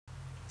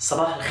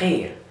Sabah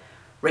al-khair.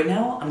 Right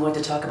now, I'm going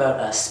to talk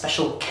about a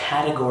special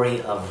category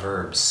of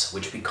verbs,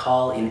 which we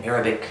call in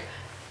Arabic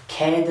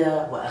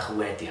Kaada wa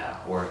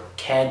akhwatiha, or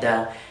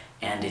Kaada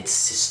and its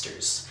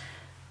sisters.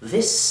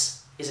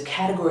 This is a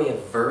category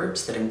of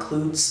verbs that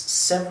includes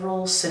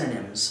several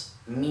synonyms,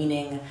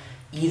 meaning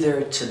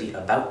either to be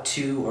about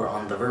to or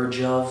on the verge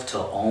of, to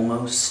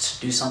almost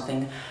do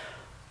something,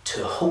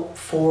 to hope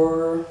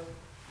for,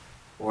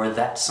 or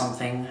that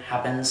something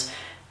happens,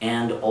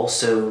 and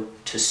also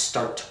to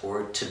start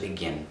or to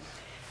begin.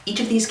 Each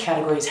of these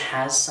categories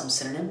has some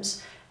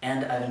synonyms,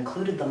 and I've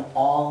included them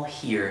all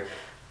here.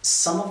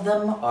 Some of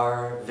them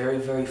are very,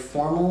 very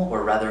formal,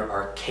 or rather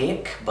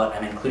archaic, but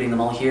I'm including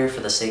them all here for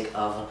the sake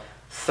of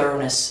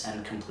thoroughness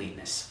and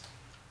completeness.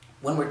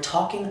 When we're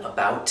talking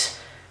about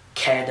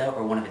Kaada,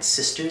 or one of its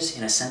sisters,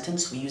 in a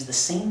sentence, we use the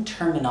same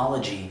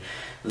terminology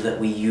that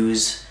we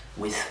use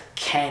with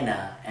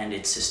Kana and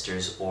its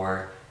sisters,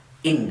 or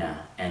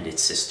Inna and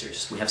its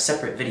sisters. We have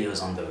separate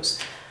videos on those.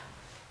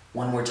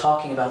 When we're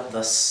talking about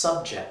the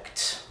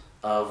subject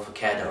of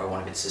Kaada, or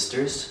one of its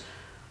sisters,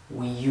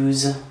 we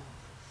use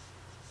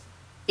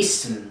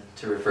ism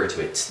to refer to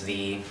it,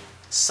 the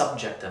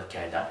subject of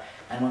Kaada.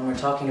 And when we're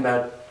talking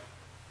about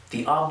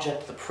the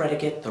object, the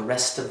predicate, the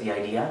rest of the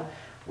idea,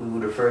 we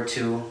would refer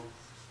to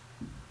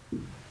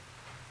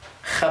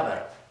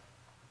khabar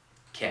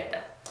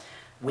Kaada.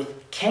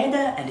 With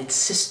Kaada and its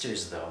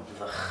sisters, though,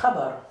 the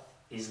khabar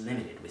is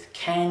limited. With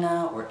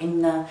kana or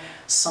inna,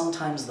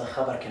 sometimes the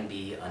khabar can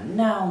be a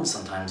noun,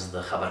 sometimes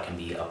the khabar can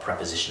be a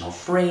prepositional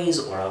phrase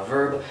or a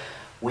verb.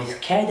 With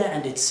Kaada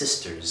and its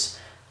sisters,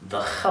 the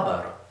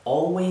khabar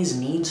always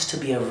needs to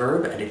be a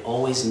verb, and it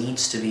always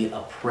needs to be a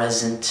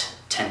present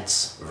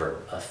tense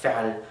verb, a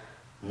fi'al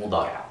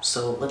mudari'.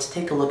 So let's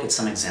take a look at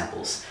some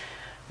examples.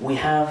 We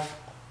have,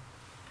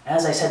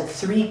 as I said,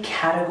 three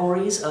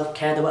categories of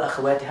Kaada wa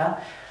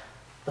akhwatiha.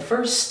 The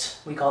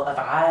first we call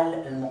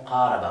af'al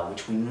al-muqaraba,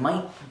 which we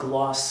might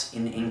gloss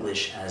in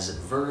English as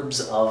verbs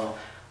of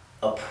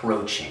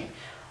approaching.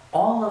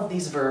 All of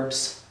these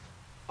verbs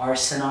are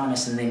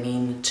synonymous, and they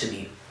mean to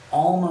be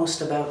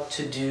almost about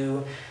to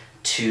do,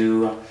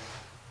 to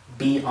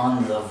be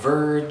on the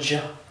verge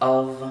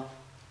of,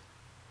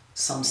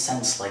 some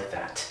sense like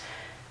that.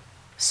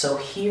 So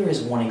here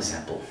is one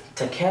example.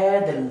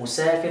 تكاد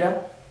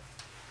المسافرة.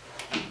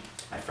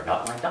 I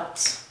forgot my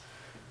dots.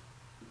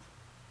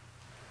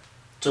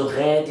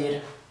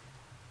 تغادر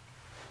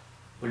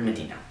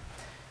المدينة.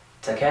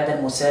 تكاد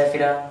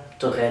المسافرة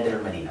تغادر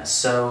المدينة.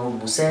 So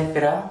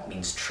مسافرة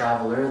means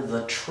traveler.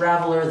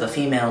 The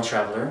female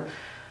traveler,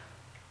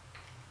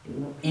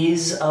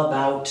 is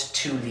about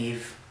to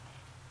leave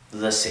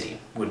the city,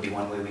 would be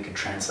one way we could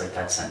translate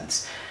that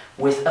sentence.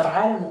 With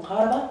أفعال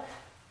المقاربة,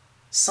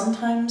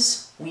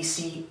 sometimes we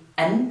see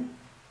an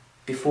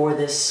before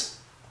this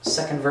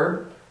second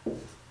verb,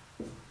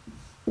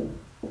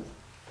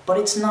 but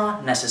it's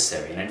not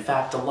necessary, and in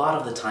fact, a lot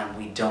of the time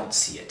we don't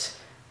see it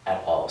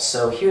at all.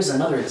 So here's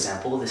another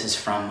example. This is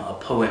from a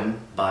poem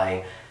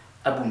by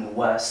Abu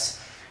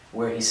Nuwas,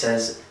 where he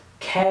says,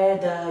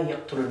 كاد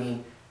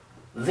يقتلني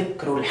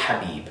ذكر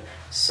الحبيب.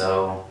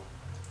 So,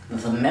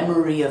 the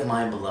memory of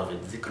my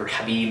beloved, ذكر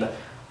الحبيب,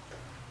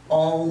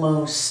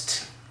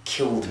 almost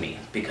killed me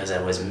because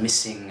I was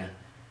missing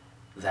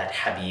that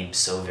Habib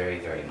so very,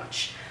 very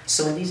much.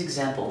 So in these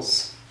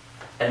examples,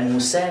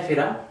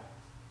 al-musafira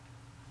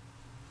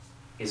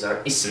is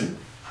our ism,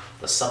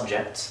 the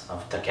subject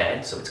of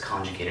takad, so it's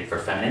conjugated for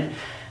feminine,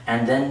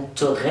 and then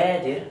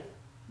tughadir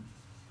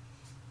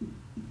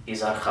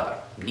is our khabar.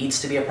 Needs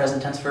to be a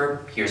present tense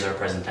verb, here's our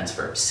present tense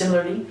verb.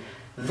 Similarly,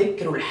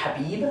 dhikrul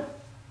habib,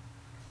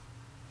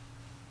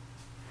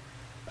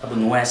 Abu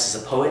Nuwas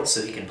is a poet,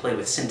 so he can play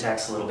with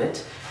syntax a little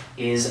bit,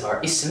 is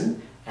our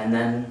ism, and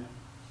then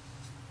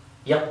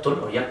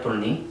yaqtul or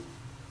yaqtulni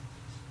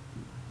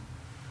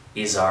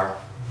is our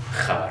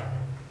khabar.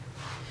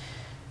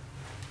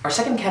 Our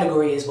second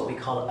category is what we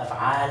call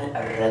af'al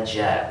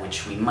al-raja,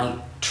 which we might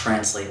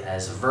translate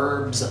as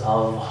verbs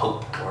of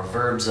hope, or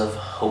verbs of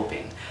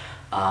hoping.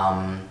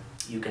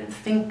 You can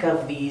think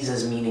of these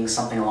as meaning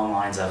something along the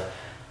lines of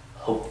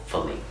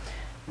hopefully.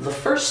 The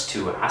first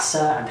two,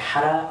 asa and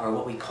hara, are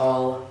what we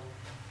call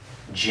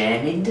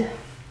jamid,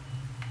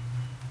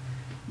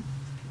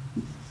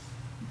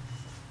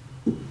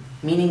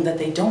 meaning that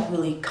they don't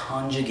really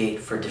conjugate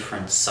for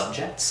different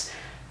subjects.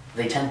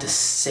 They tend to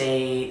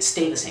stay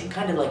the same,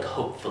 kind of like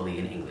hopefully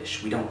in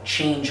English. We don't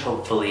change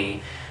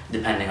hopefully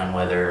depending on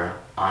whether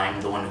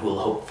I'm the one who will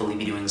hopefully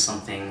be doing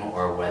something,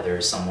 or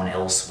whether someone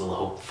else will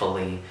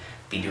hopefully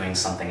be doing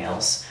something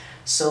else.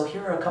 So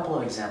here are a couple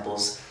of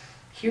examples.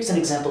 Here's an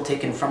example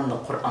taken from the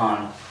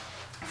Quran,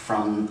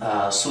 from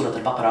Surah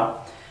Al-Baqarah,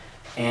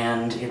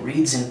 and it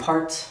reads in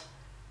part,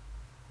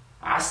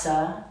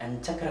 عَسَى أَن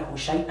تَكْرَهُ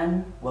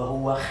شَيْئًا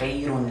وَهُوَ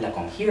خَيْرٌ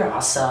لَكُمْ. Here,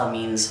 asa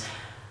means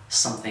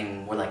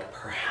something more like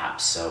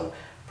perhaps. So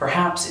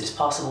perhaps it is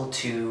possible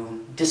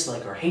to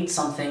dislike or hate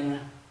something,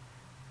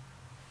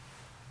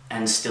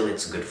 and still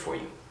it's good for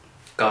you.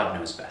 God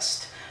knows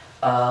best.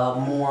 A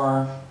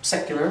more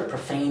secular,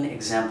 profane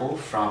example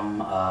from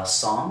a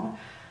song.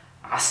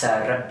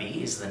 Asa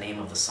Rabbi is the name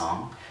of the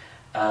song.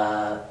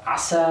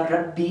 Asa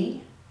Rabbi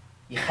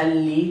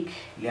يخليك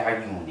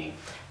لعيوني,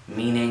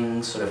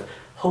 meaning sort of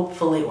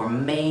hopefully, or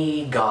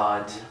may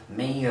God,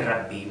 may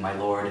Rabbi, my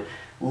Lord,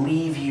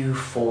 leave you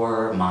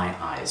for my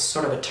eyes.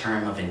 Sort of a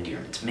term of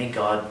endearment. May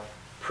God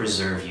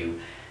preserve you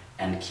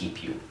and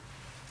keep you.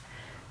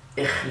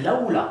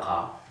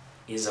 إخلولق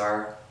is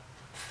our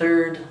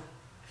third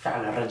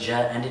فعل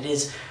رجاء, and it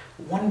is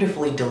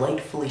wonderfully,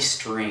 delightfully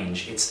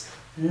strange. It's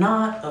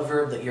not a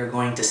verb that you're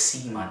going to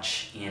see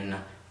much in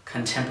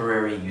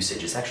contemporary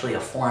usage. It's actually a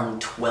Form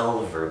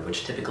 12 verb,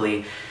 which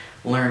typically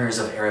learners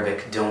of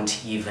Arabic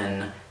don't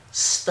even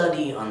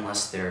study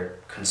unless they're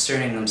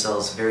concerning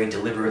themselves very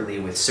deliberately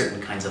with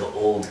certain kinds of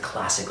old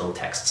classical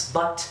texts.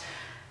 But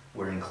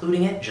we're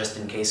including it just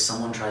in case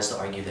someone tries to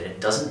argue that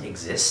it doesn't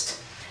exist.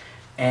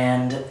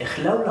 And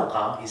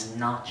إخلولق is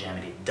not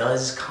jamid. It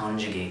does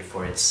conjugate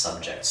for its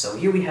subject. So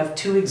here we have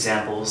two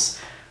examples,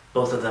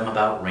 both of them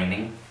about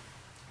raining.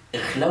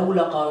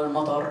 إخلولق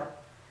المطر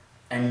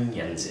أن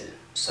ينزل.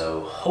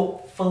 So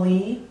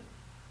hopefully,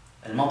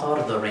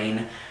 al-matar, the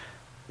rain,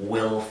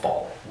 will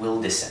fall, will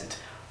descend.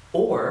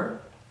 Or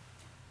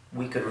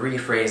we could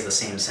rephrase the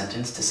same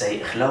sentence to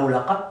say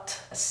إخلولقت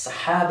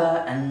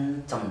السحابة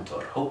أن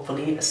تمطر.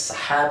 Hopefully,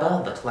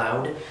 السحابة, the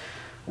cloud,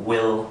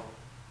 will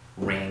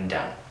rain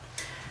down.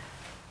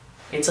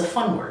 It's a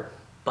fun word,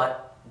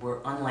 but we're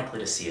unlikely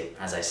to see it,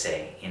 as I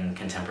say, in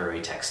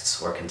contemporary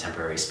texts or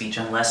contemporary speech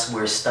unless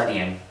we're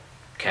studying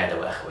Kaada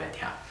wa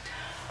akhwatiha.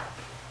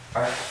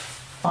 Our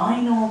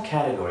final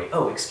category,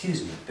 oh,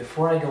 excuse me,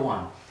 before I go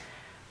on.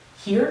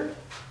 Here,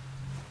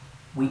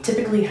 we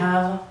typically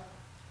have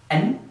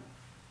an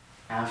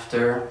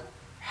after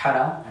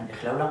hara and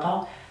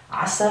ikhlawlaqa.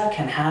 Asa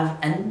can have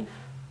an,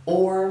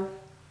 or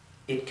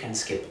it can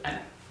skip an.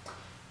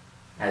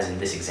 As in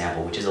this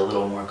example, which is a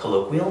little more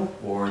colloquial,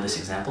 or this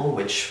example,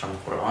 which from the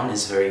Quran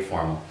is very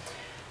formal.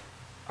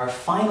 Our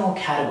final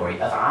category,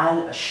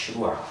 af'al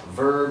ash-shuru',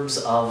 verbs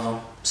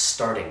of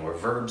starting, or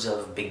verbs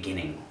of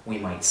beginning, we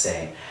might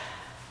say,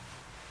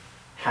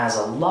 has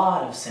a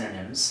lot of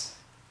synonyms,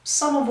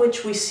 some of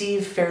which we see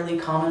fairly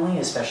commonly,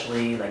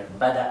 especially like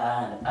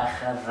bada'a and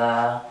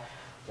akhadha,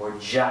 or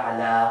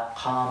ja'ala,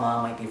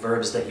 qama might be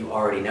verbs that you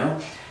already know,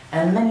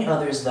 and many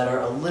others that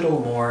are a little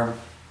more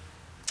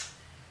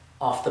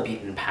off the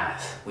beaten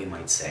path, we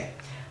might say.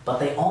 But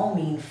they all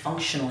mean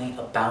functionally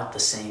about the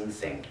same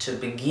thing, to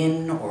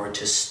begin or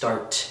to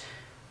start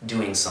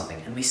doing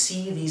something. And we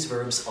see these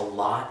verbs a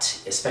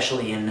lot,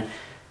 especially in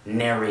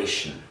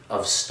narration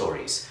of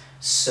stories.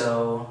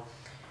 So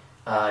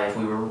if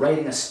we were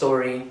writing a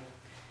story,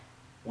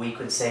 we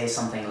could say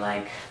something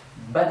like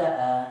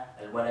Bada'a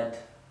al-walad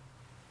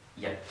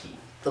yabki.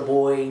 The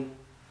boy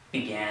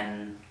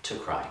began to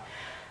cry.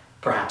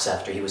 Perhaps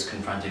after he was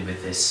confronted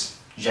with this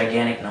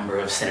gigantic number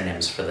of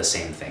synonyms for the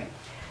same thing.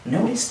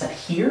 Notice that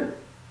here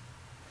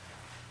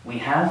we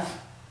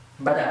have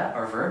bada,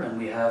 our verb, and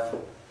we have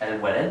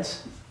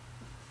al-walad,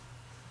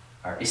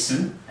 our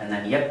ism, and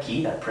then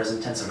yabki, that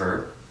present tense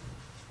verb,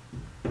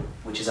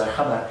 which is our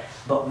khabar,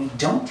 but we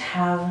don't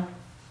have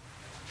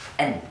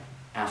an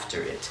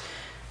after it.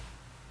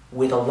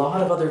 With a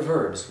lot of other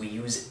verbs, we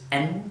use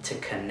an to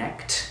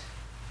connect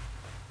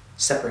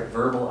separate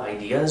verbal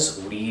ideas.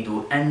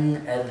 Uridu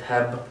an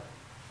adhab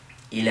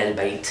ila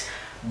al-bayt.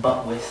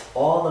 But with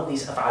all of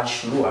these af'al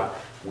shuru',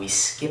 we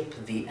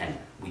skip the n.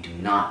 We do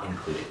not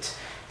include it.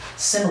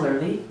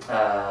 Similarly,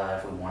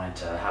 if we wanted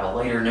to have a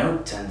lighter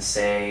note and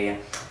say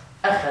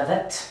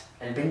أخذت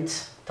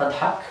البنت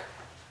تضحك,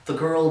 the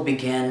girl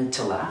began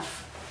to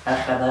laugh.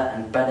 أخذ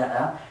and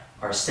bada'a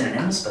are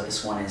synonyms, but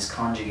this one is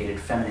conjugated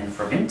feminine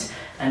for bint.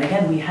 And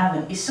again, we have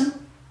an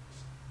ism,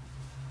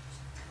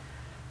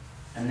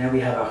 and then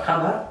we have a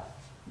khabar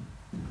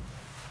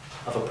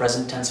of a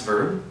present tense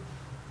verb,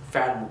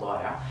 fa'al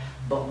mudari',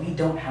 but we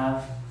don't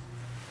have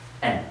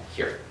an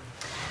here.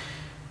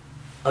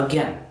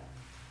 Again,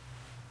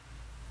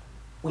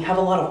 we have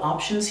a lot of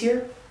options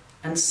here,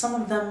 and some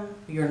of them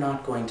you're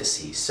not going to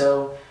see.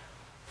 So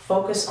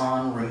focus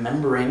on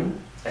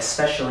remembering,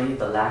 especially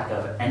the lack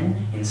of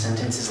n in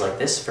sentences like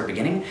this for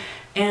beginning,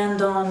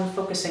 and on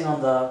focusing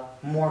on the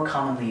more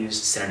commonly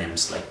used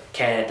synonyms like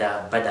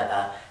kaada,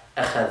 bada'a,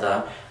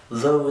 akhadha.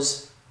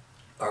 Those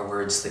are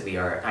words that we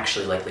are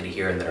actually likely to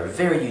hear and that are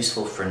very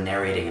useful for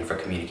narrating and for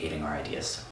communicating our ideas.